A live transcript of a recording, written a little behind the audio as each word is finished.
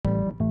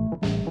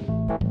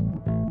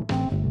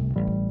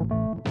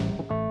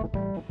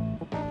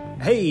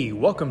Hey,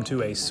 welcome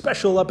to a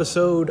special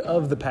episode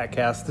of the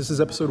Patcast. This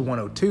is episode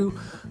 102.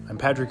 I'm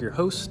Patrick, your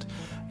host.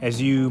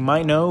 As you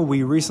might know,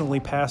 we recently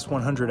passed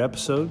 100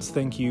 episodes.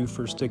 Thank you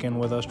for sticking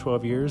with us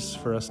 12 years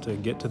for us to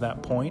get to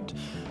that point.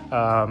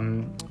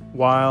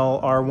 While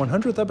our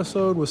 100th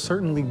episode was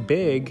certainly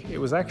big, it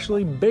was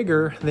actually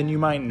bigger than you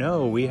might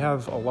know. We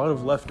have a lot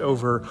of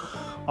leftover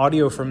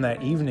audio from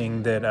that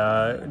evening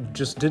that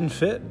just didn't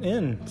fit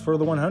in for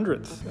the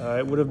 100th.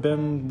 It would have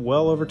been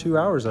well over 2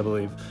 hours, I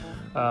believe.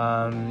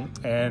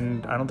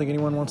 And I don't think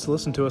anyone wants to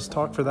listen to us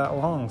talk for that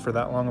long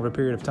of a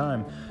period of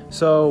time.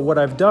 So what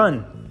I've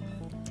done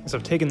is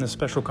I've taken this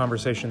special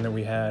conversation that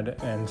we had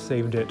and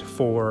saved it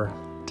for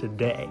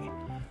today.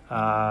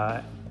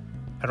 I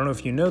don't know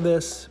if you know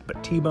this,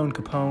 but T-Bone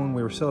Capone,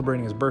 we were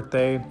celebrating his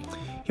birthday.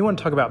 He wanted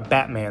to talk about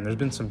Batman. There's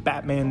been some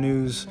Batman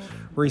news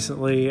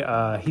recently.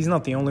 He's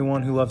not the only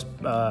one who loves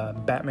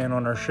Batman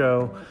on our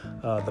show.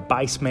 The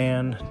Bice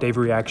Man, Dave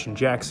Reaction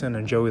Jackson,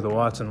 and Joey the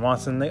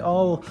Watson, they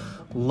all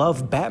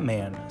love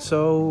Batman.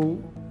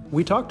 So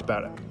we talked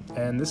about it.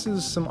 And this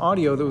is some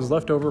audio that was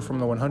left over from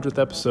the 100th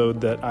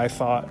episode that I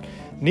thought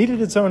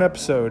needed its own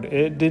episode.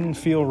 It didn't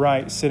feel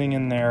right sitting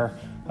in there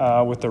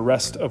with the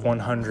rest of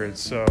 100.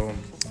 So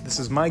this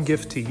is my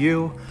gift to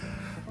you.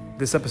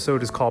 This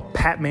episode is called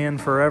Patman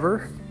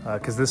Forever,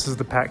 because this is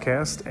the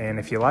Patcast, and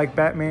if you like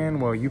Batman,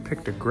 well, you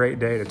picked a great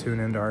day to tune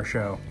into our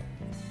show.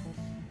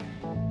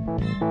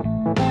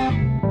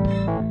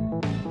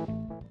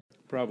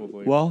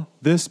 Probably. Well,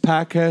 this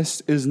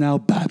Patcast is now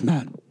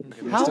Batman.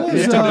 How was a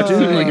missed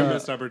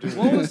opportunity.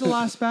 What was the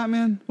last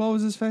Batman? What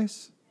was his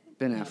face?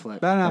 Ben Affleck.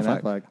 Ben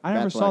Affleck. Affleck. I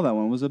never saw that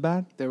one. Was it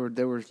bad? There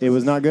were. It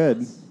was not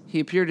good. He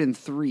appeared in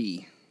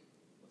 3.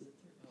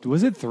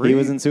 Was it 3? He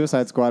was in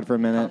Suicide Squad for a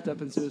minute. Popped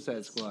up in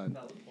Suicide Squad.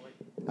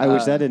 I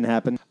wish that didn't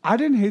happen. I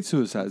didn't hate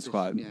Suicide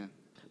Squad. Yeah.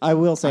 I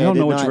will say I I, don't did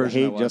know which not version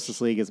I hate watched.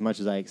 Justice League as much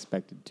as I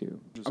expected to.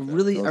 I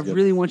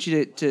really want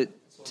you to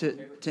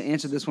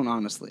answer this one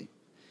honestly.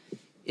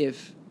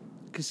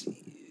 Because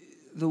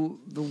the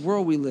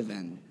world we live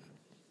in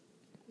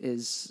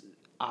is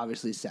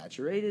obviously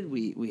saturated.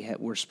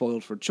 We're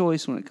spoiled for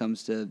choice when it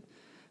comes to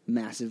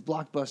massive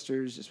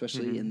blockbusters,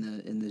 especially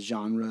in the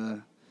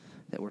genre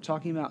that we're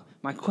talking about.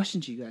 My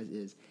question to you guys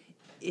is,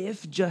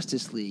 if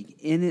Justice League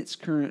in its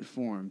current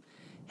form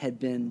had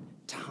been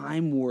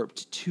time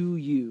warped to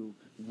you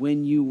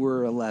when you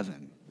were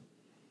 11,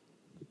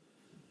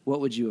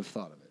 what would you have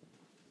thought of it?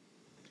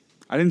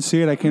 I didn't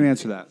see it. I can't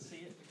answer that.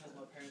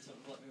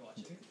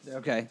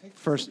 Okay,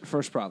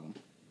 first problem.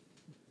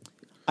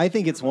 I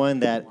think it's one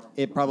that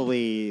it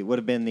probably would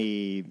have been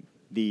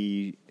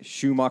the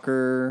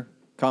Schumacher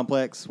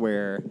complex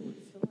where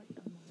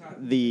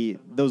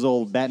those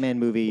old Batman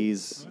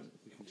movies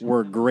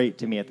were great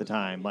to me at the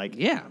time. Like,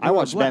 Yeah, I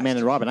watched Batman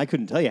and Robin. I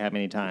couldn't tell you how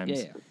many times.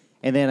 Yeah.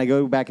 And then I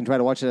go back and try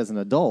to watch it as an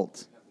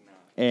adult,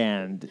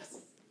 and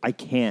I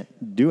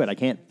can't do it. I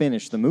can't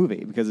finish the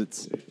movie because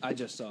it's I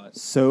just saw it.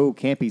 so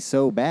campy,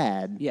 so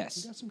bad.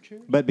 Yes.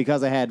 But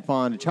because I had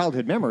fond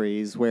childhood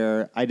memories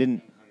where I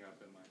didn't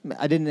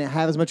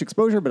have as much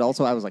exposure, but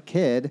also I was a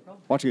kid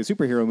watching a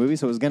superhero movie,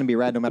 so it was going to be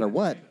rad no matter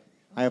what.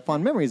 I have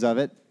fond memories of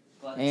it,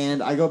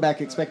 and I go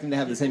back expecting to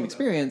have the same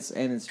experience,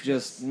 and it's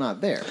just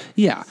not there.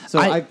 Yeah. So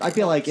I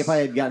feel like if I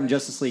had gotten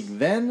Justice League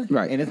then,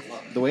 Right. and it's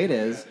the way it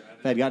is,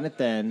 if I had gotten it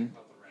then,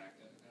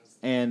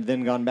 and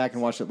then gone back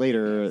and watched it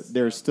later,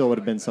 there still would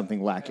have been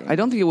something lacking. I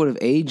don't think it would have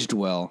aged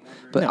well,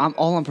 but No.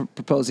 all I'm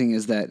proposing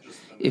is that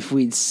if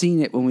we'd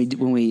seen it when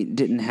we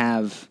didn't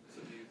have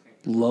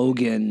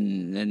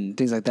Logan and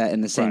things like that in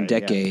the same Right, yeah.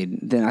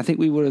 decade, then I think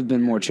we would have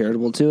been more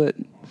charitable to it,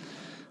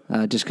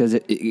 just because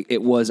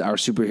it was our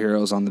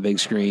superheroes on the big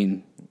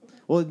screen.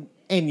 Well,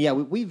 and yeah,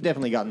 we've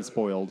definitely gotten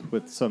spoiled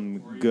with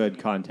some good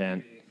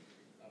content.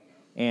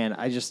 And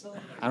I don't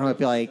know, I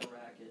feel like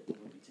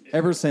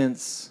ever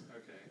since...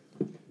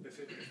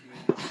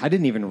 I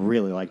didn't even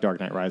really like Dark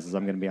Knight Rises,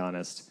 I'm going to be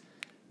honest.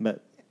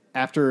 But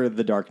after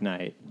The Dark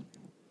Knight,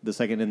 the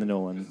second in the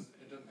Nolan,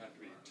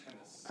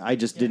 I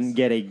just didn't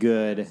get a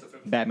good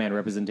Batman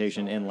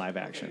representation in live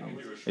action.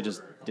 It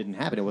just didn't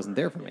happen. It wasn't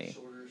there for me.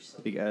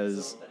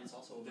 Because,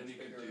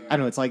 I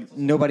don't know, it's like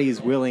nobody's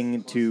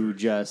willing to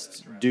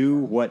just do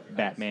what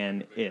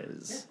Batman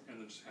is.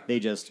 They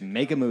just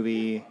make a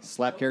movie,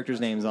 slap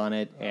characters' names on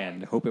it,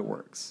 and hope it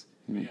works.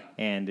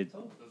 And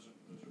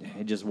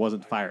it just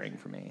wasn't firing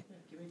for me.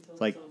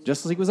 Like,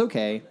 Justice League was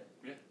okay.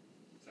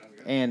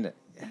 And,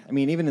 I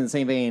mean, even in the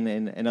same vein,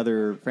 in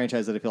another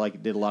franchise that I feel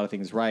like did a lot of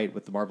things right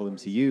with the Marvel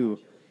MCU,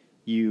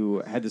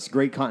 you had this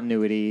great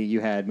continuity. You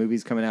had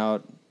movies coming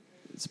out,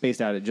 spaced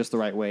out at just the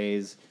right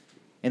ways.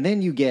 And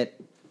then you get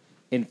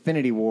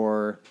Infinity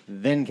War,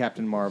 then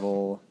Captain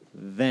Marvel,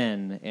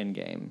 then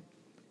Endgame.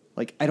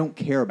 Like, I don't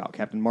care about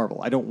Captain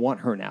Marvel. I don't want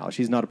her now.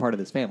 She's not a part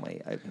of this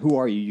family. Who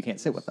are you? You can't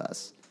sit with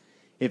us.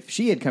 If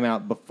she had come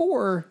out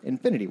before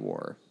Infinity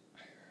War,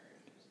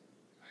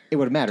 it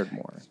would have mattered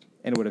more,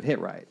 and it would have hit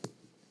right.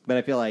 But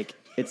I feel like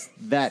it's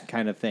that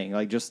kind of thing,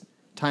 like just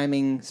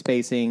timing,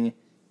 spacing,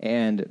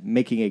 and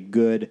making a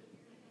good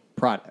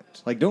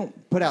product. Like,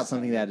 don't put out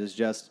something that is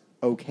just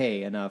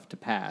okay enough to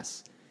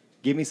pass.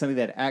 Give me something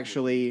that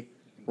actually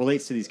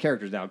relates to these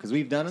characters now, because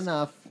we've done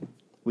enough.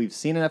 We've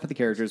seen enough of the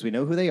characters. We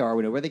know who they are.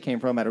 We know where they came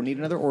from. I don't need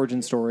another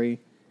origin story.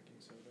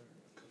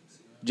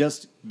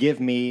 Just give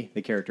me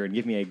the character and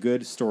give me a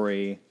good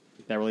story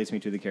that relates me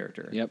to the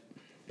character. Yep.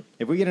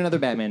 If we get another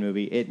Batman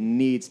movie, it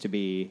needs to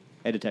be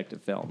a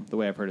detective film, the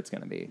way I've heard it's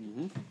going to be.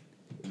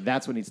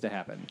 That's what needs to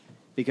happen.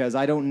 Because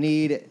I don't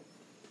need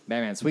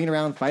Batman swinging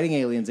around fighting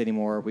aliens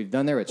anymore. We've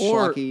done there. It's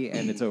schlocky,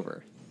 and it's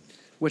over.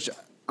 Which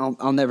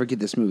I'll never get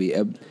this movie.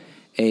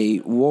 A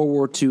World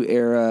War II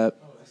era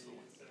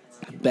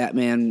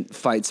Batman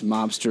fights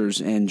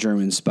mobsters and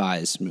German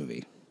spies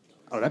movie.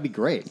 Oh, that'd be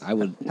great. I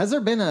would. Has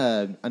there been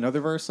another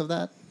verse of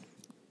that?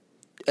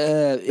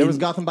 There was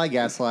Gotham by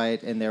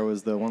Gaslight, and there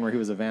was the one where he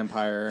was a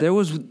vampire.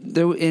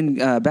 There in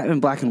Batman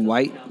Black and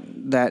White,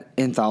 that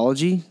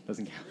anthology.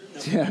 Doesn't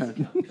count. Yeah.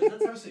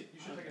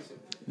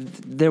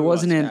 There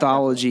was an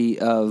anthology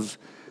of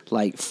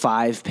like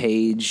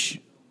 5-page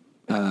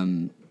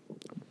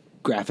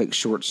graphic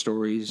short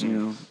stories,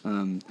 you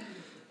know,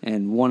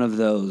 and one of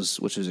those,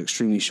 which was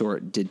extremely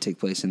short, did take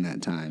place in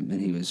that time, and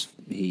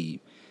he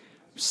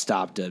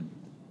stopped a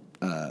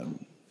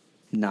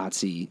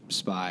Nazi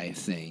spy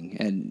thing,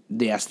 and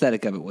the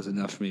aesthetic of it was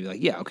enough for me to be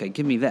like, yeah, okay,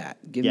 give me that.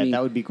 Give me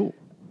that would be cool.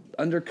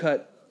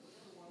 Undercut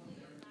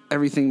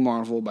everything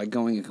Marvel by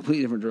going a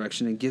completely different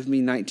direction and give me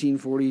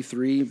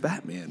 1943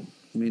 Batman.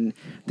 I mean,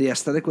 the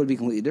aesthetic would be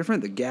completely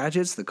different. The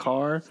gadgets, the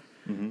car.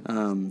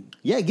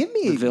 Give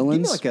me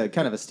villains. like a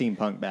kind of a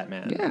steampunk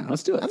Batman. Yeah,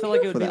 let's do it. I feel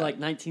like it would be like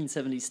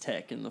 1970s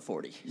tech in the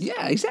 40s.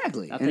 Yeah,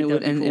 exactly. I And think it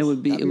would that'd be cool.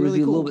 be That'd a be really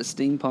little cool. bit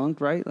steampunk,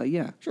 right? Like,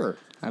 yeah, Sure.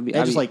 I'd And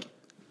just like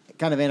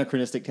kind of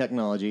anachronistic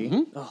technology.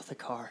 Oh, the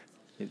car.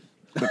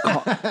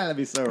 That'd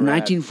be so rad.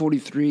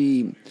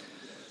 1943.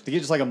 To get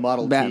just like a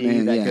Model T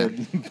Batman, that yeah.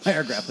 could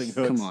fire grappling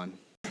hooks. Come on.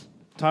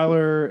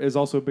 Tyler is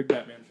also a big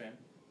Batman fan.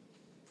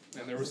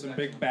 And there was some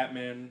big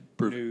Batman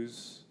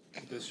news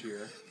this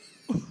year.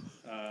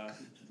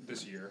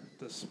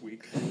 This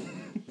week.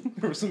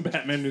 There was some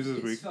Batman news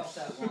this week.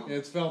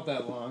 It's felt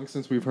that long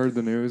since we've heard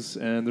the news,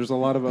 and there's a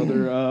lot of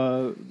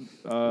other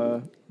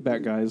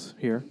Bat guys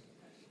here.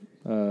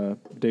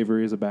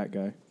 Davery is a Bat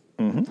guy.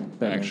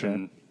 Batman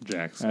Action guy.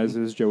 Jackson. As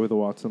is Joey the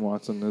Watson.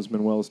 Watson has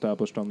been well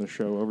established on this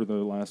show over the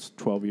last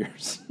 12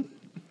 years.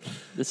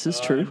 This is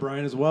And true.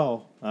 Brian as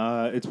well.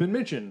 It's been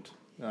mentioned,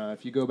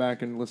 if you go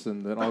back and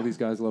listen, that all these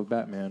guys love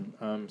Batman.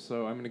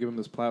 So I'm going to give them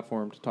this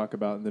platform to talk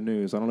about the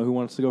news. I don't know who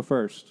wants to go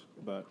first,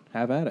 but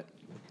have at it.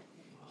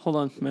 Hold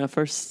on. May I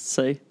first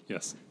say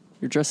Yes.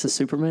 you're dressed as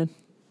Superman?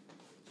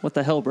 What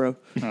the hell, bro?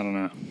 I don't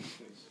know.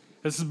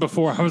 This is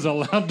before I was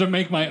allowed to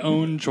make my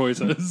own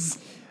choices.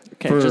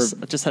 Okay, For-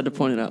 I just had to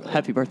point it out.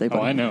 Happy birthday,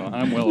 buddy. Oh, I know.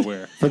 I'm well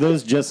aware. For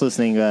those just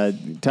listening,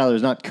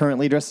 Tyler's not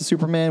currently dressed as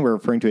Superman. We're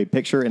referring to a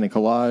picture in a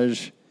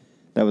collage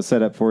that was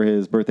set up for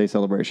his birthday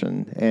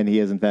celebration, and he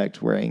is in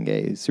fact wearing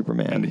a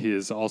Superman. And he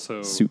is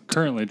also Suit.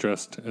 currently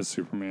dressed as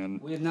Superman,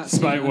 We have not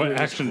despite seen what under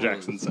his Action clothes.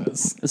 Jackson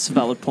says. That's a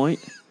valid point.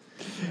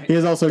 He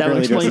is also That would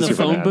currently dressed explain as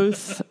the phone Superman.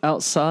 booth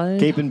outside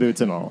Cape and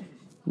boots and all.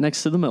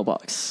 next to the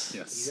mailbox.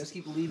 Yes. Just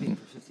keep leaving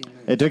for 15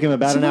 minutes. It took him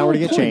about an hour to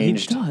get Valid point,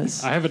 changed. It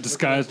does. I have a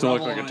disguise to look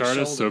Rubble like a on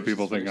his TARDIS, so shoulders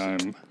people is think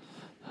basically-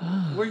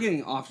 I'm. We're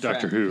getting off track,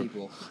 Doctor Who.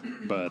 people.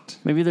 But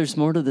Maybe there's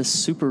more to this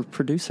super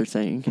producer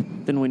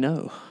thing than we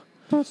know.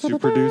 super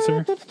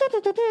producer.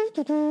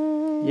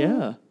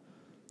 Yeah.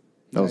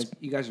 Those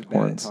You guys are bad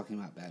horns. at talking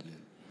about Batman.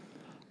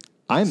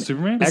 I'm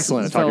Superman?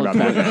 excellent at This is talking about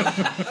valid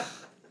Batman.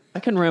 I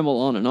can ramble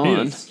on and He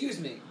on. is. Excuse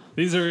me.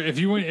 These are if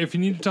you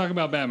need to talk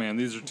about Batman,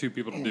 these are two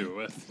people to do it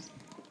with.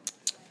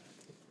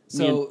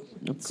 So,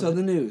 Nope, so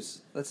the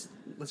news. Let's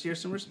hear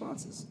some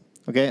responses.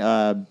 Okay,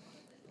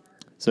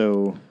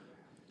 so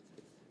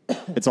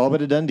it's all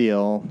but a done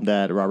deal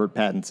that Robert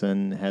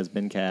Pattinson has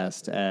been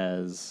cast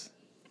as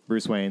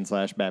Bruce Wayne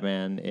 /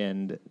 Batman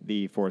in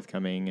the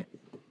forthcoming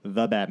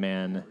The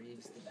Batman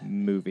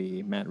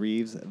movie. Matt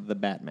Reeves, The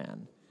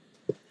Batman.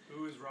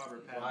 Who is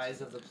Robert Pattinson?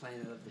 Rise of the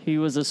Planet of the He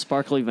was a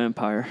sparkly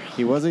vampire.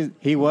 He was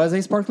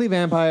a sparkly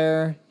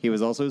vampire. He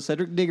was also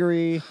Cedric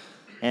Diggory,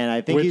 and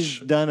I think he's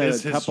Which done a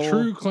is his couple.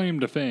 true claim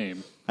to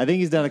fame. I think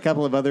he's done a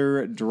couple of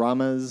other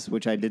dramas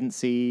which I didn't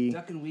see.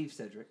 Duck and weave,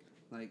 Cedric.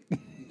 Like,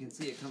 you can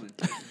see it coming.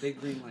 It's a big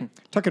green light.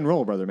 Tuck and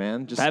roll, brother,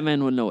 man. Just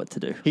Batman would know what to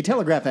do. he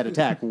telegraphed that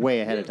attack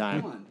way ahead of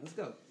time. Come on, let's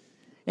go.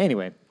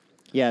 Anyway,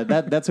 yeah,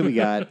 that's who we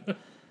got.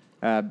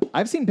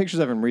 I've seen pictures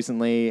of him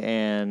recently,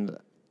 and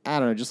I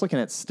don't know, just looking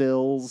at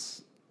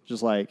stills,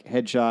 just like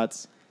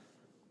headshots,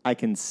 I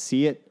can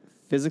see it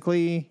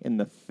physically in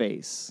the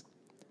face.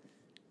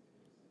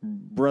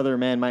 Brother,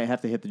 man, might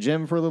have to hit the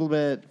gym for a little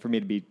bit for me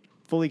to be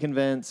fully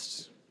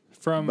convinced.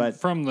 But-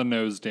 From the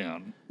nose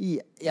down.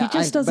 Yeah, He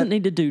just doesn't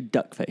need to do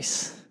duck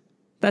face.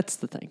 That's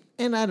the thing.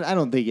 And I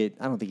don't think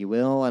he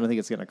will. I don't think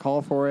it's going to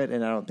call for it,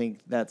 and I don't think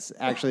that's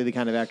actually the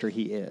kind of actor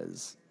he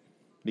is,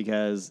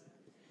 because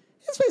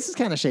his face is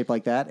kind of shaped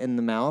like that in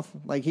the mouth.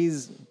 Like he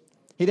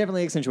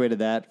definitely accentuated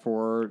that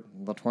for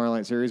the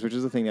Twilight series, which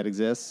is a thing that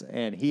exists,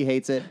 and he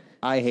hates it.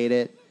 I hate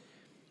it.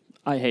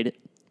 I hate it.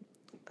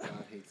 God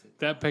hates it.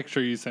 That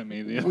picture you sent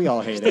me. We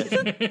all hate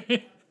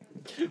it.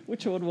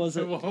 Which one was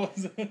it? What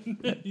was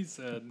it? He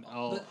said,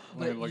 let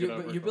me look it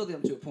up. But you're building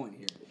up to a point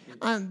here.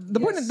 The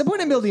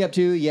point I'm building up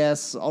to,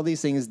 yes, all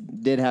these things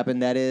did happen.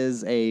 That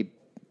is a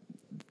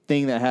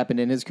thing that happened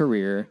in his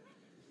career.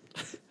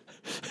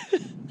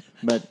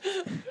 But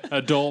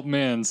Adult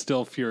men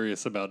still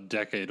furious about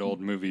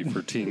decade-old movie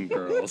for teen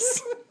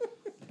girls.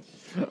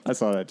 I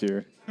saw that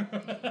too.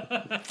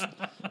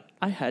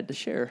 I had to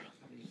share.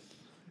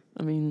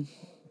 I mean,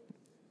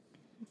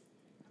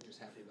 I'm just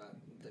happy about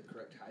the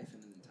correct hyphen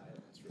in the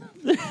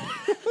title.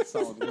 That's really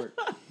solid work.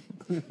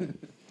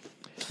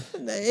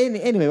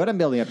 Anyway, what I'm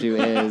building up to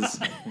is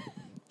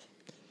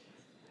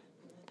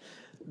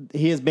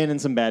he has been in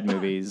some bad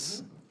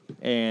movies,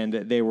 and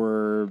they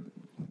were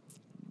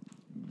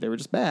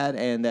just bad,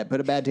 and that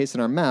put a bad taste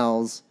in our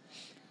mouths.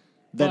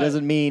 That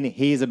doesn't mean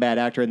he's a bad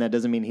actor, and that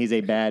doesn't mean he's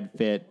a bad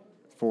fit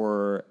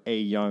for a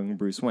young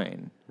Bruce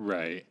Wayne.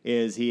 Right.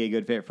 Is he a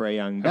good fit for a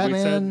young Have we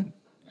Batman? said,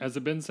 has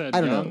it been said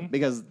I don't young? know,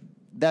 because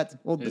that's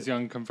Is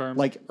young confirmed?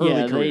 like early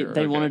yeah, career.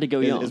 they wanted to go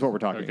is, young. is what we're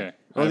talking. Okay.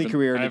 I Early haven't-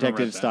 career I haven't read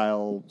detective that.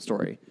 style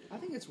story. I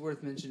think it's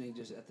worth mentioning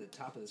just at the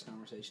top of this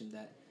conversation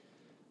that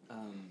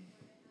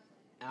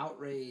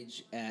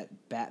outrage at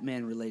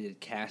Batman-related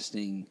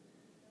casting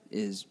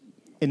is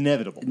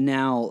Inevitable.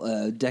 now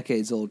a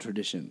decades-old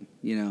tradition.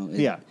 You know,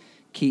 Yeah.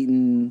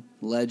 Keaton,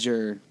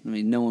 Ledger. I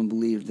mean, no one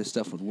believed this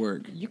stuff would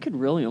work. you could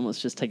really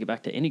almost just take it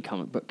back to any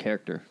comic book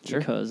character.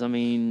 Because, I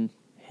mean,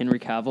 Henry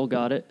Cavill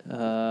got it.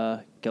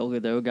 Gal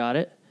Gadot got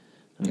it.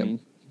 I Yep. mean,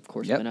 of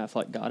course, Yep. Ben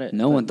Affleck got it.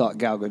 No but- one thought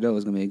Gal Gadot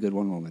was going to be a good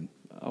Wonder Woman.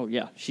 Oh,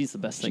 yeah. She's the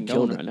best She thing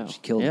killed going it. right now. She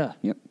killed it. yeah.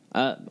 Yep.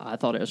 I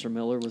thought Ezra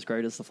Miller was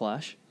great as the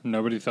Flash.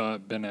 Nobody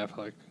thought Ben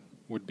Affleck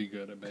would be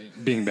good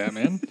at being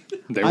Batman.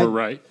 They were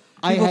right.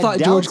 People had thought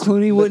George doubts,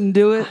 Clooney wouldn't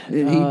do it,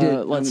 and he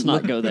did. Let's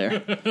not go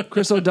there.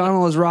 Chris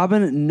O'Donnell as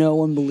Robin. No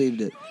one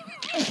believed it.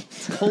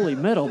 Holy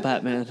metal,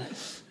 Batman.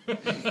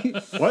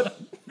 What?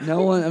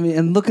 No one. I mean,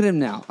 and look at him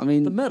now. I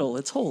mean, The metal,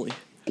 it's holy.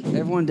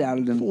 everyone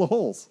doubted him. Full of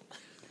holes.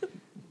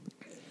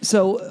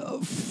 So,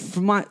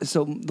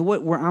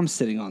 where I'm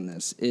sitting on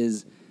this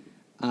is,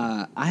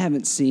 I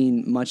haven't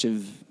seen much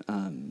of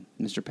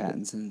Mr.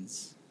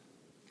 Pattinson's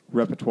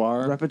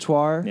Repertoire.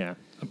 repertoire. Yeah.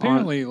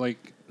 Apparently,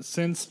 like,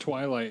 since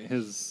Twilight,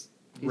 his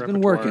been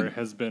repertoire working.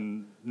 has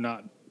been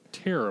not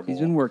terrible. He's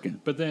been working.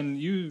 But then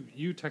you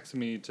texted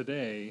me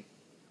today,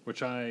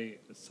 which I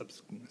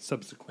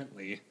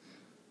subsequently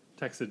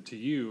texted to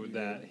you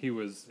that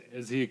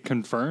is he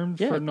confirmed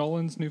Yeah. for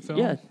Nolan's new film?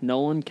 Yeah,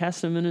 Nolan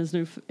cast him in his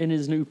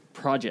new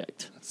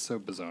project. That's so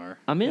bizarre.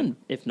 I'm in.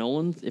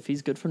 If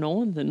he's good for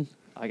Nolan, then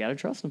I gotta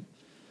trust him.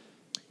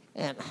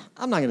 And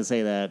I'm not going to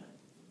say that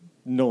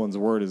Nolan's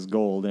word is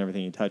gold and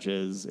everything he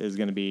touches is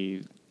going to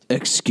be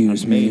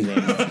Excuse me.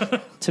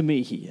 amazing. To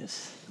me, he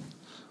is.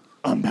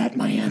 I'm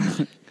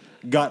Batman.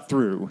 Got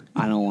through.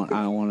 I don't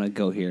want to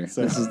go here.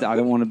 I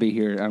don't want to be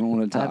here. I don't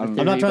want to I talk. have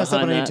a I'm not trying to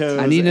step on behind any that. toes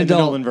I need an in the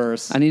adult. Nolan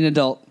verse. I need an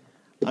adult.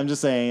 I'm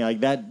just saying,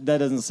 like, that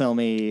doesn't sell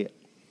me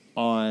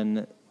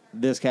on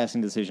this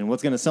casting decision.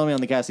 What's going to sell me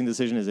on the casting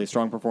decision is a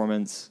strong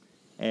performance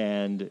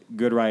and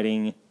good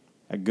writing,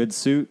 a good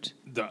suit.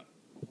 The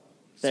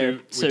There,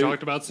 suit. We suit.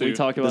 talked about suit. We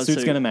talked The about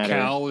suit's suit. going to matter.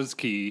 Cal is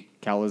key.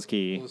 Cal is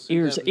key.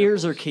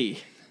 Ears are key.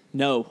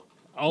 No.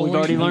 Only We've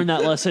already learned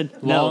that lesson.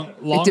 No.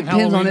 Long It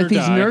depends on Halloween if or he's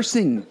die.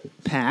 nursing,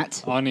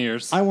 Pat. On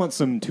ears. I want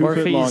some Or if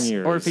 2-foot long he's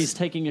ears. or if he's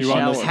taking a You want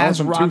shower. those- I want Has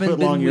some Robin 2-foot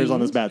been long ears on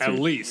winged? this bat At suit.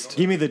 least.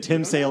 Give me the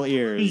Tim Sale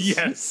ears.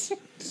 Yes.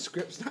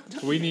 Script's not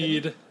done. We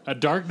need a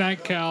Dark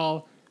Knight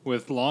Cal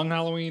with long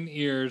Halloween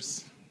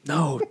ears.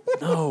 No.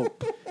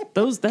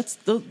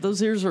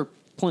 Those ears are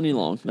plenty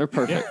long. They're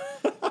perfect.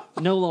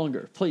 No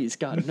longer, please,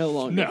 God, no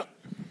longer.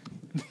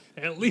 No.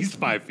 At least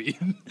 5 feet.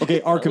 Okay,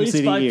 Arkham least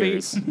City 5 feet.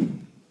 ears.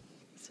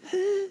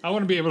 I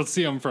want to be able to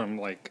see them from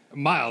like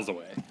miles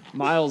away.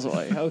 Miles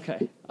away.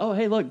 Okay. Oh,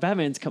 hey, look,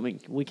 Batman's coming.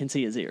 We can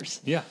see his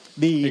ears. Yeah.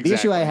 The issue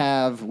Exactly. I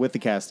have with the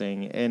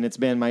casting, and it's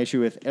been my issue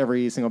with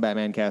every single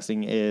Batman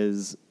casting,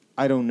 is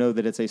I don't know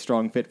that it's a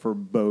strong fit for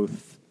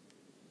both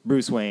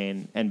Bruce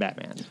Wayne and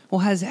Batman. Well,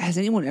 has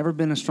anyone ever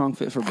been a strong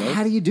fit for both?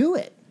 How do you do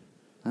it?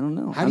 I don't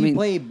know. How do you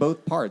play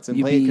both parts and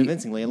you play it be-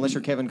 convincingly unless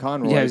you're Kevin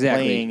Conroy Yeah,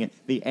 exactly. playing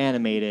the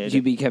animated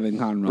You be Kevin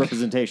Conroy.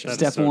 representation?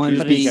 Step so one, You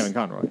true. just be be Kevin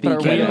Conroy. But are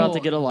we Kevin. about to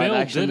get a live Bill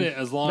action? did it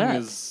as long that?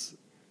 as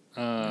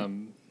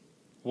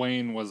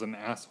Wayne was an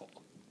asshole.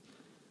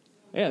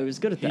 Yeah, he was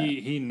good at that.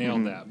 He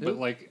nailed that. But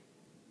like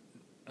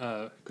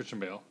Christian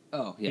Bale.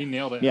 Oh, yeah. He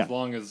nailed it Yeah. as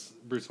long as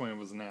Bruce Wayne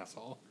was an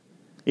asshole.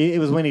 It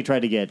was when he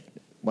tried to get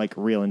like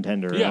real and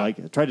tender, Yeah.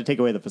 like tried to take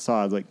away the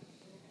facades. Like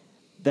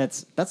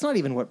that's not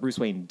even what Bruce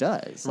Wayne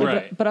does. Like,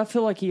 Right. But I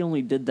feel like he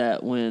only did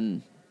that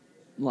when,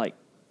 like,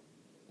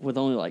 with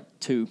only like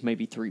 2,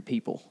 maybe 3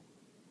 people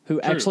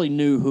who actually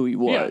knew who he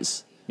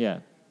was. Yeah.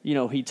 You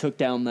know, he took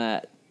down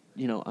that,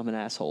 I'm an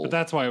asshole. But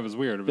that's why it was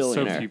weird. It was so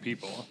Billionaire. few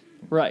people.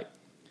 Right.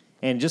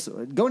 And just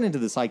going into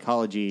the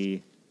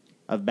psychology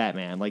of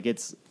Batman, like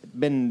it's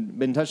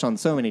been touched on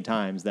so many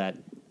times that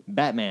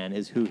Batman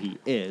is who he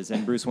is,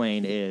 and Bruce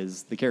Wayne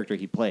is the character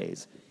he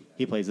plays.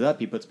 He plays it up.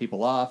 He puts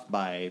people off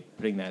by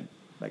putting that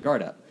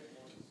guard up.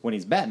 When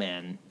he's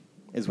Batman,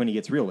 is when he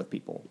gets real with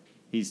people.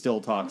 He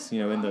still talks,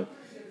 in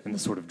the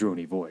sort of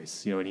drony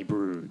voice, and he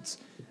broods.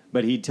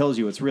 But he tells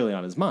you what's really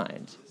on his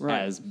mind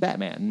as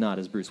Batman, not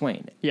as Bruce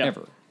Wayne,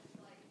 ever.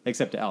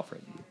 Except to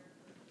Alfred.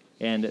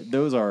 And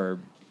those are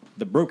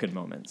the broken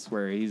moments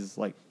where he's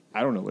like,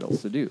 I don't know what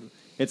else to do.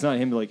 It's not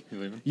him like,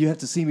 you have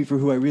to see me for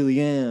who I really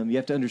am. You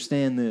have to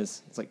understand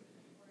this. It's like,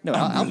 no,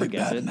 Alfred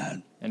gets it.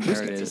 And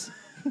there it is.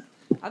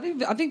 I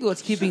think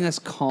what's keeping us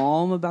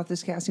calm about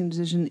this casting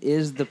decision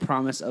is the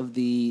promise of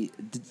the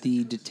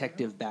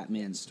detective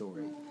Batman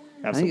story.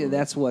 Absolutely. I think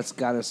that's what's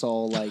got us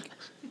all like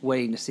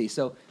waiting to see.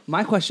 So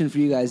my question for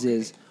you guys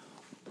is,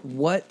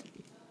 what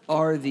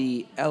are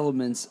the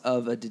elements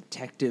of a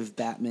detective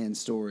Batman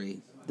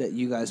story that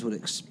you guys would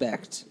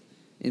expect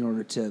in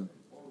order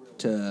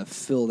to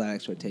fill that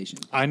expectation?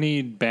 I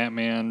need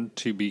Batman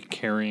to be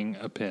carrying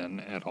a pen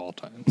at all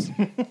times.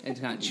 And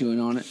kind of chewing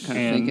on it, kind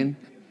of thinking.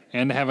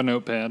 And to have a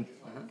notepad.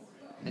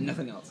 And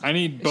nothing else. I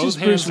need It's both just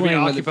hands Bruce to be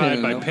Wayne with a pen occupied and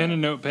a by notepad. pen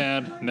and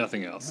notepad,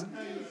 nothing else.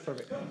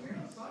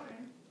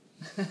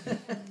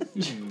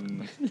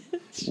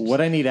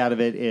 What I need out of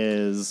it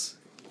is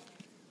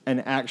an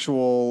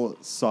actual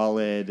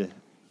solid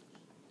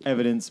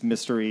evidence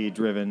mystery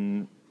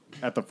driven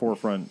at the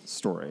forefront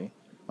story.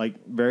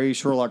 Like very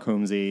Sherlock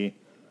Holmesy,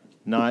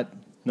 not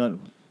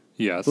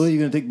Yes. well, you're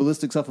gonna take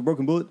ballistics off a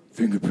broken bullet?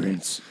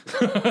 Fingerprints.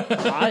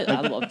 I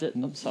loved it.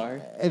 I'm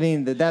sorry. I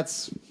mean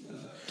that's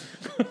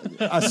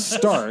a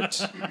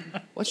start.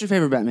 What's your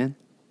favorite Batman?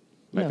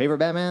 My favorite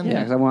Batman? Yeah,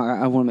 because I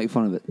want to make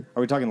fun of it.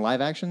 Are we talking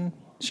live action?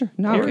 Sure.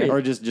 No, Period.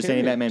 Or just any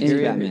Period. Batman Any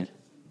period? Batman.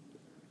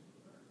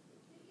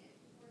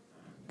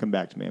 Come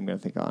back to me. I'm going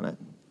to think on it.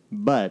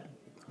 But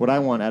what I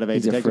want out of a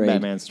He's detective afraid.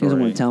 Batman He story. doesn't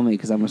want to tell me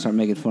because I'm going to start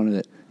making fun of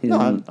it. He No,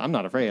 doesn't- I'm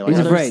not afraid. He's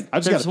I just- afraid. I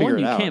just got to There's figure one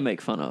it you out. can't make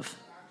fun of.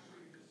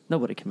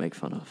 Nobody can make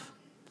fun of.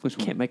 Which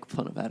one? Can't make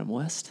fun of Adam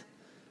West.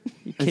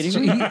 You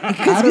kidding me?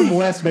 Adam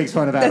West makes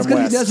fun of That's Adam 'cause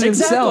he West. does it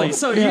Exactly.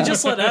 himself. So Yeah. you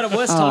just let Adam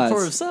West talk for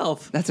it's-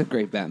 himself. That's a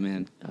great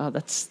Batman.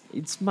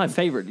 It's my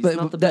favorite. He's But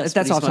not the that- best.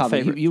 that's but off he's my topic.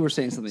 favorite. You were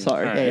saying something.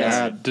 Sorry. All right,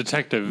 Yeah.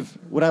 detective.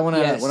 What I want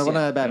to, Yes, what I want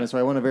yeah. a Batman story.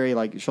 I want a very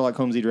like Sherlock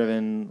Holmesy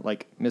driven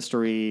like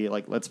mystery.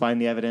 Like let's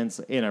find the evidence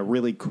in a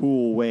really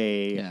cool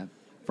way. Yeah.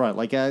 Front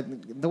like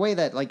the way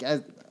that like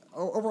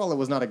overall it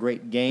was not a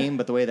great game,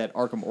 but the way that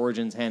Arkham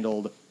Origins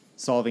handled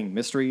solving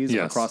mysteries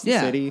Yes. across the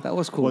Yeah, city that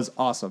was cool. Was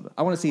awesome.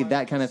 I want to see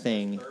that kind of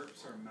thing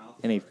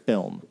in a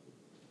film.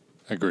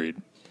 Agreed.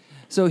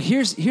 So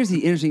here's the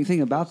interesting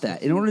thing about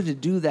that. In order to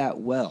do that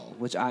well,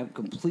 which I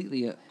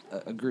completely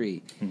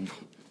agree,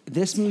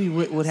 this movie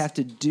would have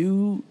to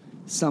do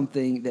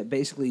something that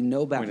basically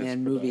no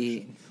Batman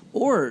movie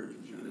or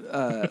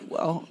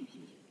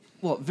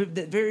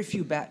that very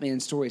few Batman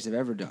stories have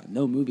ever done.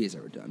 No movie has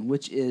ever done,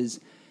 which is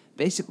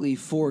basically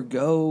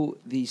forego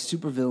the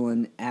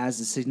supervillain as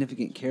a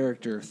significant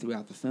character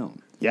throughout the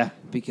film. Yeah.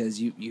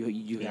 Because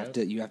you have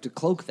to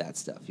cloak that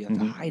stuff. You have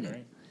to hide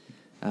it.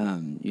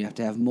 You have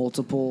to have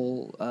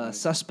multiple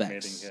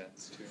suspects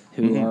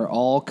who are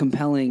all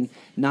compelling,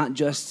 not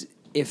just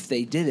if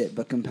they did it,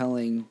 but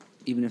compelling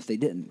even if they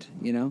didn't.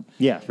 You know?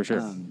 Yeah, for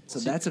sure. So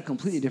that's a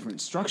completely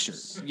different structure.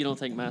 You don't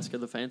think Mask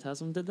of the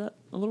Phantasm did that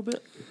a little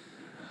bit?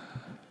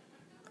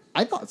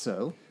 I thought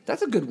so.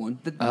 That's a good one.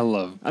 I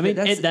love. I mean,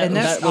 That's- that and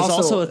that's was also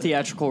also a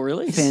theatrical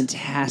release.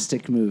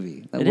 Fantastic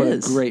movie. It what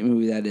is. a great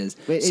movie that is.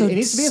 But So it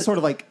needs to be a sort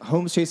of like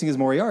Holmes chasing his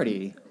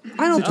Moriarty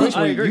I don't think. situation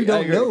I where agree, you don't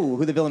I agree. know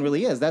who the villain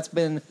really is. That's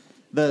been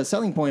the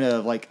selling point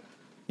of like,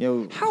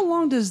 How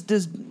long does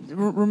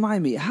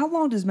remind me? How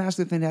long does Mask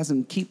of the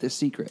Phantasm keep the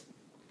secret?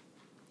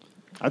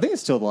 I think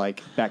it's still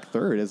like back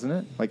third, isn't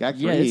it? Like Act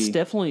Yeah, 3. it's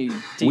definitely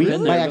deep We-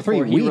 in by there Act 3,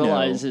 before he we know.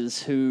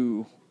 realizes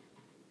who.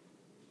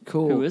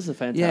 Cool. Who is the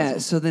Phantasm? Yeah,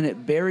 so then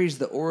it buries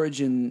the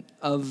origin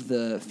of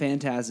the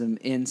Phantasm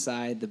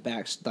inside the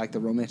the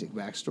romantic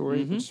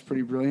backstory, which is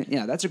pretty brilliant.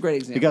 Yeah, that's a great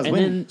example. Because And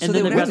when- then, so and they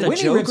then would they've have got to- the when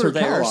he rips her Joker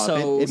there, tail off,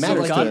 so it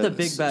matters got to- the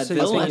big bad so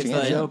villain. it's watching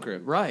but- it, Joker.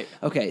 Right.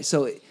 Okay,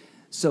 so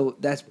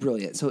that's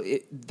brilliant. So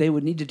they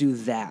would need to do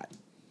that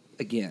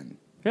again.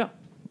 Yeah.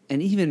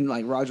 And even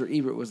like Roger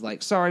Ebert was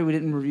like, "Sorry, we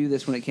didn't review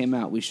this when it came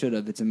out. We should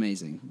have. It's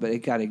amazing, but it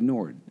got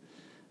ignored."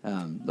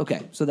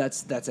 Okay, so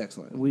that's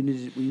excellent. We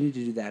need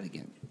to do that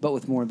again, but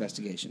with more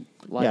investigation.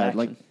 Live yeah, action.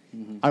 like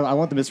I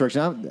want the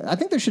misdirection. I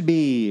think there should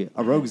be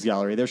a rogues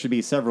gallery. There should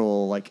be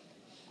several like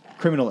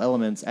criminal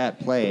elements at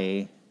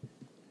play,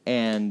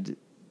 and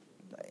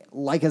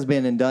like has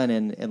been and done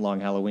in Long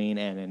Halloween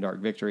and in Dark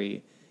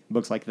Victory,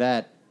 books like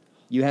that.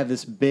 You have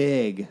this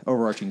big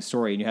overarching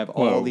story, and you have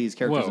all Whoa, these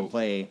characters whoa. in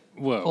play.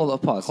 Whoa. Hold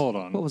up, pause. Hold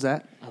on. What was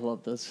that? I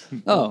love this.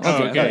 Oh,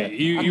 Oh, okay. okay.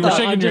 You were thought-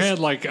 shaking I your just- head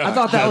like I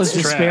thought that was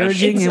that's trash.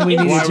 disparaging, and we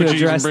needed Why to would you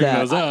even address bring that.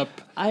 those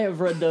up? I have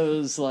read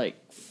those like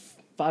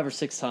 5 or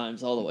 6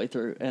 times all the way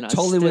through, and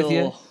Totally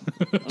I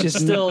with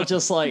still, you.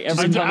 just like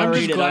every time I I'm read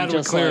just it, glad I'm we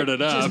just cleared like,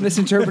 it up. Just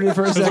misinterpreted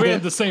for a Because we had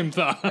second. the same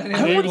thought. want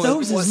Dave was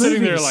those as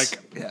sitting there movies. like,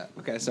 Yeah.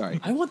 Okay. Sorry.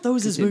 I want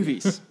those as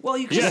movies. Well,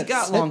 you Yes. just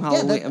got Long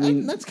Halloween. I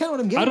mean, that's kind of what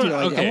I'm I getting don't.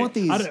 to. Like, Okay, I want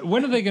these.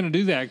 when are they going to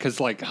do that? Because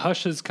like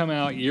Hush has come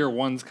out, Year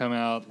One's come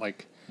out,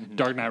 like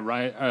Dark Knight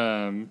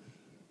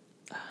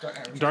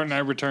Dark Knight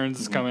Returns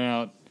is coming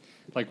out.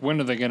 Like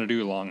when are they going to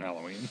do Long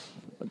Halloween?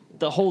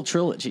 The whole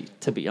trilogy,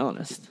 to be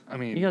honest. I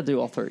mean- you got to do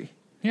all 3.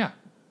 Yeah,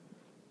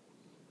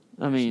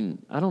 I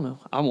mean, I don't know.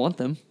 I want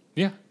them.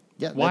 yeah.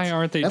 Yeah, Why that's-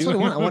 aren't they That's doing?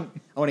 what I want.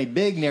 I want a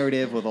big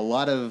narrative with a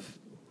lot of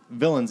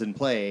villains in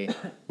play,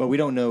 but we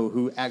don't know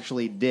who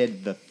actually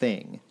did the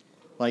thing.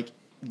 Like,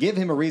 give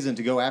him a reason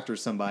to go after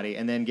somebody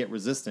and then get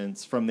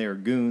resistance from their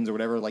goons or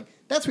whatever. Like,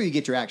 that's where you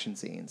get your action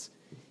scenes.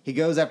 He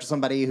goes after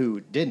somebody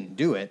who didn't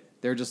do it.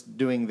 They're just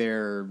doing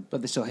their... but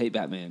they still hate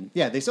Batman.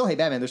 Yeah, they still hate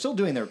Batman. They're still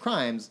doing their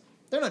crimes.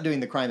 They're not doing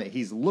the crime that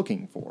he's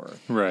looking for.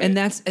 Right.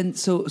 And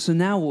so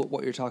now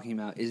what you're talking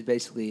about is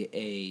basically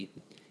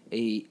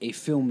a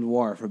film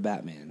noir for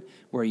Batman,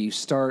 where you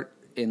start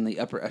in the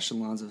upper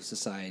echelons of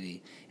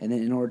society, and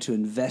then in order to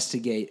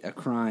investigate a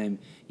crime,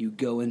 you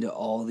go into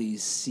all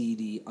these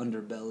seedy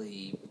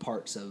underbelly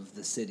parts of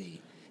the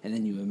city, and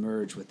then you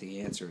emerge with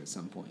the answer at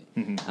some point.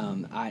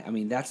 I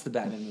mean, that's the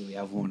Batman movie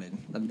I've wanted.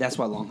 I mean, that's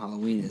why Long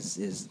Halloween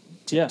is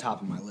to Yeah. the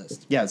top of my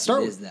list. Yeah,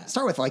 start It is that.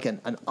 with like an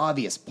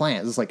obvious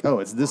plan. It's like,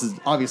 oh, this is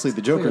obviously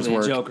the Joker's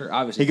Clearly a work. Joker,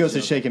 obviously he goes the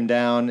to Joker. shake him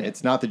down.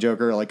 It's not the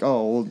Joker. Like,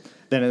 oh, well,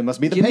 then it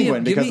must be the Give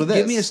Penguin because of this.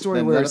 Give me a story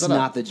Then where da-da-da-da. it's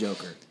not the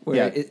Joker. Where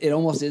Yeah. it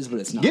almost is, but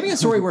it's not. Give me a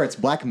story where it's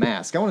Black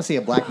Mask. I want to see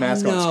a Black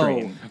Mask on No.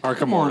 screen. Arkham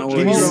Come on, Origins.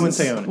 Give me Origins.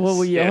 Roman Sionis. Well,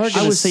 we are I going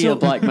to was see so- a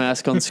Black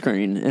Mask on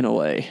screen in a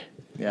way,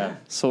 Yeah.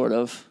 sort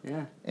of.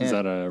 Yeah. Is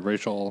that a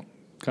racial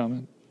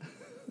comment?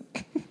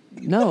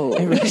 No,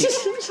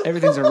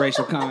 Everything's a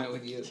racial comment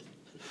with you.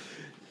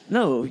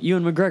 no,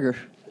 Ewan McGregor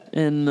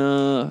in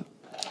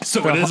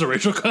So it is a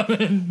racial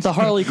comment. the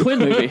Harley Quinn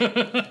movie.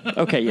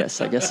 Okay, yes,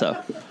 I guess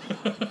so.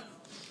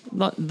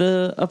 Not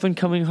the up and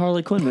coming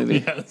Harley Quinn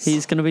movie. Yes.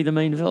 He's going to be the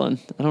main villain.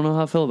 I don't know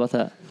how I feel about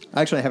that.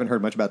 Actually, I haven't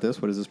heard much about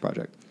this. What is this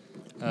project?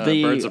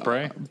 Birds of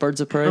Prey. Birds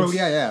of Prey. Oh,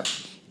 yeah.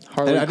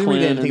 Harley I didn't Quinn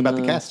read anything about the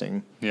and,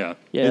 casting. Yeah.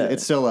 Yeah,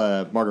 It's still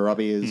Margot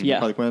Robbie is Yeah.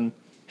 Harley Quinn.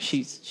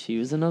 she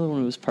was another one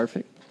who was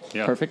perfect.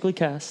 Yeah. Perfectly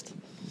cast.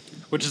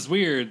 Which is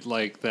weird,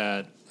 like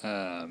that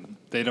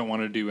they don't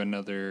want to do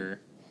another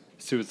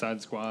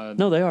Suicide Squad.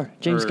 No, they are.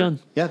 James Or- Gunn.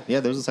 Yeah,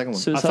 there's a second one.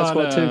 I Suicide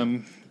thought Squad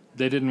 2.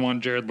 they didn't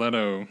want Jared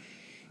Leto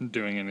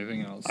doing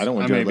anything else. I don't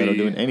want Jared Leto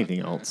doing anything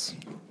else.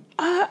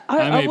 I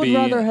would maybe-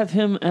 rather have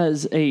him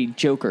as a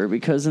Joker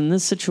because in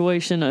this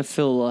situation, I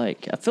feel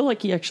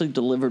like he actually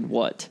delivered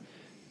what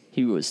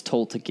he was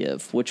told to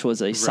give, which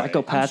was a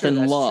psychopath I'm sure in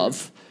that's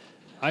love.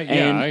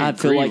 And I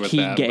feel like he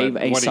gave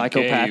a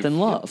psychopath in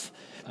love.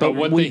 But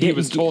what we he didn't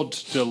was get- told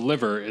to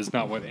deliver is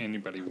not what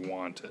anybody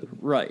wanted.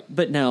 Right.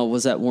 But now,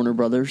 was that Warner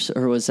Brothers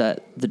or was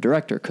that the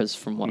director? Because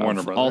from what Warner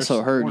I've Brothers.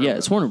 also heard, Warner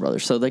it's Warner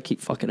Brothers, so they keep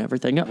fucking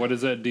everything up. What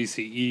is that?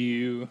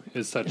 DCEU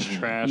is such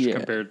trash Yeah.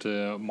 compared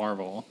to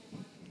Marvel,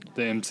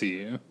 the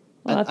MCU.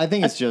 I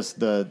think it's just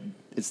the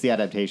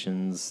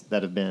adaptations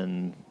that have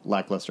been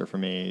lackluster for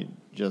me.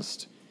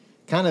 Just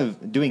kind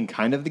of doing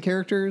the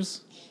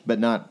characters, but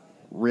not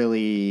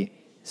really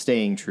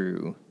staying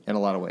true in a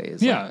lot of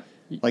ways. Yeah.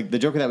 Like the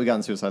Joker that we got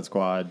in Suicide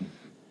Squad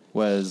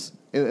was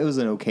it was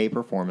an okay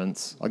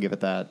performance. I'll give it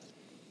that.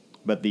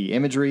 But the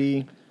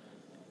imagery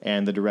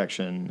and the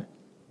direction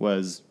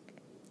was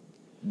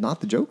not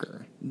the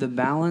Joker. The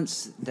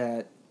balance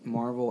that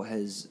Marvel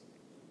has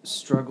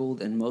struggled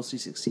and mostly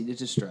succeeded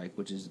to strike,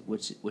 which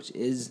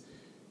is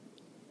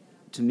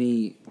to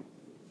me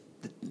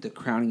the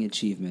crowning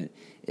achievement,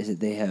 is that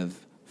they have,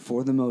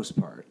 for the most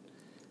part,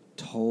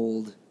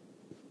 told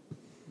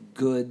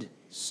good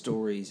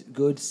stories,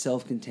 good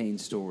self-contained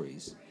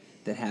stories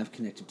that have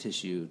connective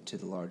tissue to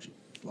the large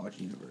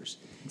universe.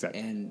 Exactly.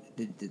 And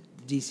the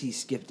DC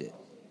skipped it.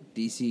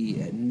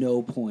 DC at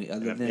no point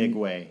In a big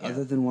way, yeah.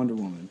 other than Wonder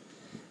Woman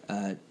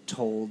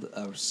told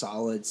a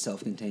solid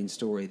self-contained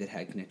story that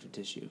had connective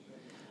tissue.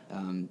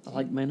 I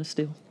like Man of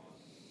Steel.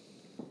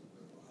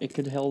 It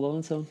could hold on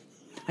its own.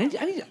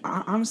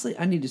 Honestly,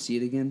 I need to see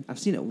it again. I've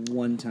seen it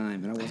one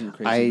time and I wasn't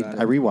crazy about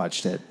I it.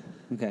 rewatched it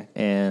Okay.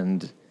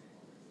 and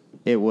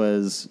it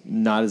was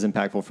not as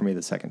impactful for me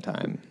the second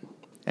time.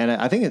 And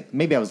I think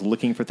maybe I was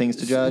looking for things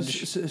to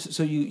judge.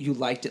 So you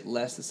liked it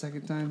less the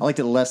second time? I liked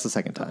it less the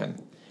second time.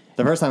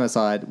 The first time I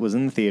saw it was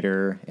in the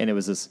theater, and it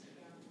was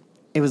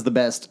the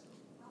best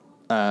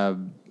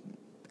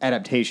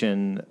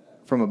adaptation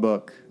from a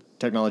book,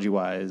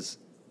 technology-wise,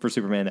 for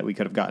Superman that we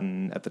could have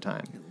gotten at the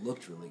time. It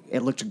looked really good.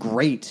 It looked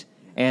great,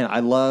 and I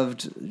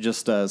loved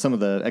just some of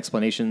the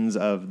explanations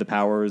of the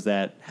powers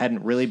that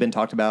hadn't really been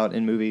talked about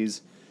in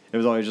movies. It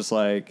was always just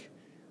like,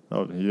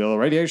 oh, you're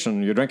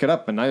radiation, you drink it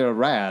up, and now you're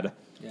rad.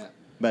 Yeah.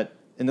 But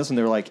in this one,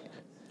 they were like,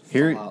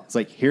 here, Fallout. it's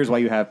like, here's why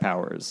you have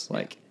powers.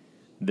 Like,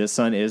 this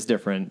sun is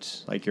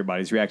different. Like, your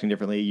body's reacting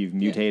differently. You've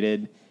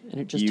mutated.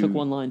 And it just took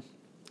one line.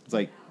 It's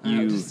like It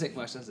you doesn't take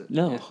much, does it?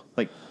 No. Yeah.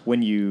 like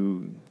when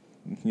you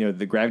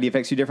the gravity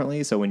affects you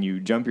differently. So when you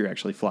jump, you're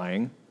actually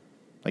flying.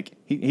 Like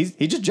he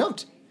just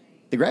jumped.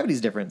 The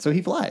gravity's different, so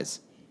he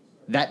flies.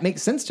 That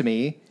makes sense to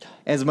me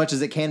as much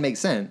as it can make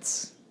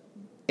sense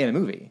in a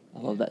movie. I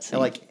love that scene.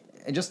 And like,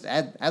 and just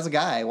as a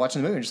guy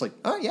watching the movie, I'm just like,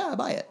 oh yeah, I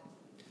buy it.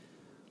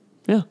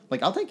 Yeah.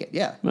 Like I'll take it.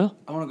 Yeah. Well,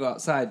 I want to go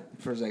outside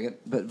for a second,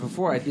 but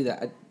before I do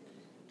that,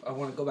 I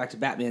want to go back to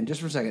Batman just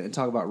for a second and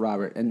talk about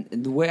Robert. And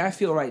the way I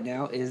feel right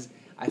now is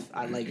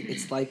I like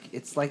it's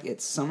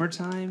it's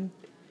summertime,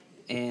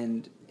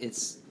 and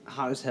it's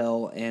hot as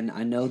hell, and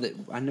I know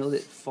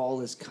that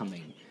fall is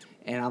coming.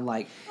 And I'm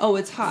like, oh,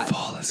 it's hot.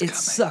 Fall is it coming.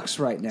 sucks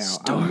right now.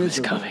 Storm I'm is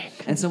miserable. coming.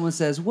 And someone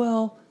says,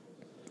 well,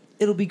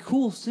 it'll be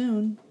cool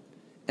soon.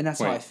 And that's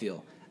how Wait. I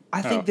feel.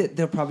 I think that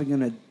they're probably going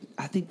to...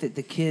 I think that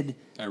the kid...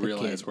 I the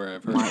realize kid, where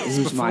I've heard who's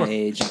this my before.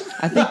 age.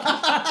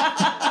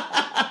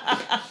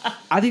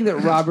 I think that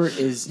Robert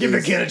is... Give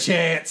the kid a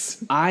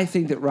chance. I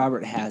think that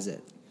Robert has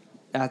it.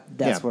 That's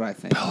Yeah. what I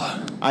think.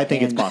 I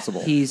think it's And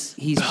possible. He's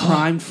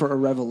primed for a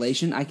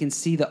revelation. I can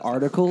see the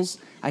articles.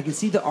 I can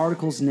see the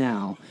articles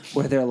now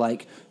where they're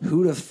like,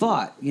 "Who'd have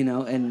thought?"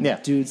 And Yeah.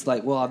 dude's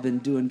like, "Well, I've been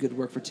doing good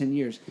work for 10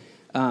 years."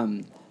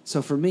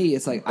 So for me,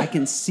 it's like I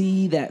can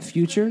see that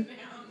future.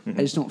 I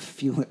just don't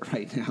feel it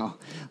right now.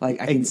 Like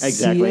I can see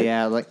exactly. it,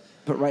 Yeah. Like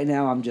but right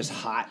now I'm just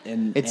hot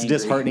and it's angry.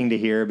 disheartening to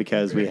hear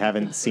because we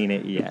haven't seen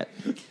it yet.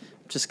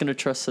 just going to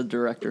trust the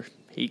director.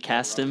 He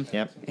cast him.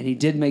 Yep. And he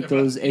did make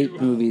those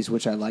 8 movies,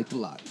 which I liked a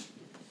lot.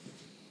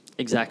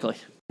 Exactly.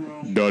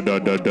 You're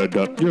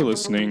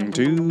listening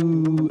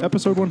to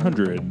episode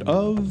 100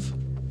 of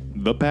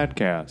The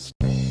Padcast.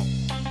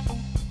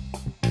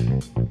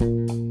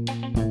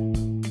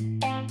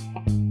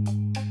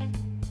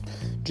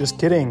 Just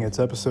kidding. It's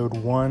episode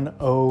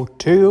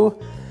 102.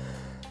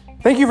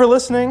 Thank you for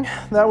listening.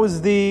 That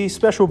was the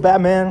special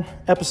Batman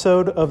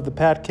episode of the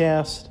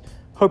Padcast.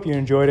 Hope you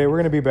enjoyed it. We're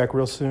going to be back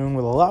real soon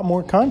with a lot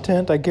more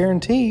content, I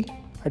guarantee.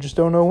 I just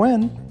don't know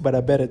when, but I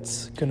bet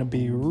it's going to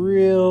be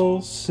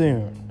real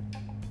soon.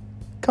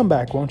 Come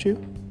back, won't you?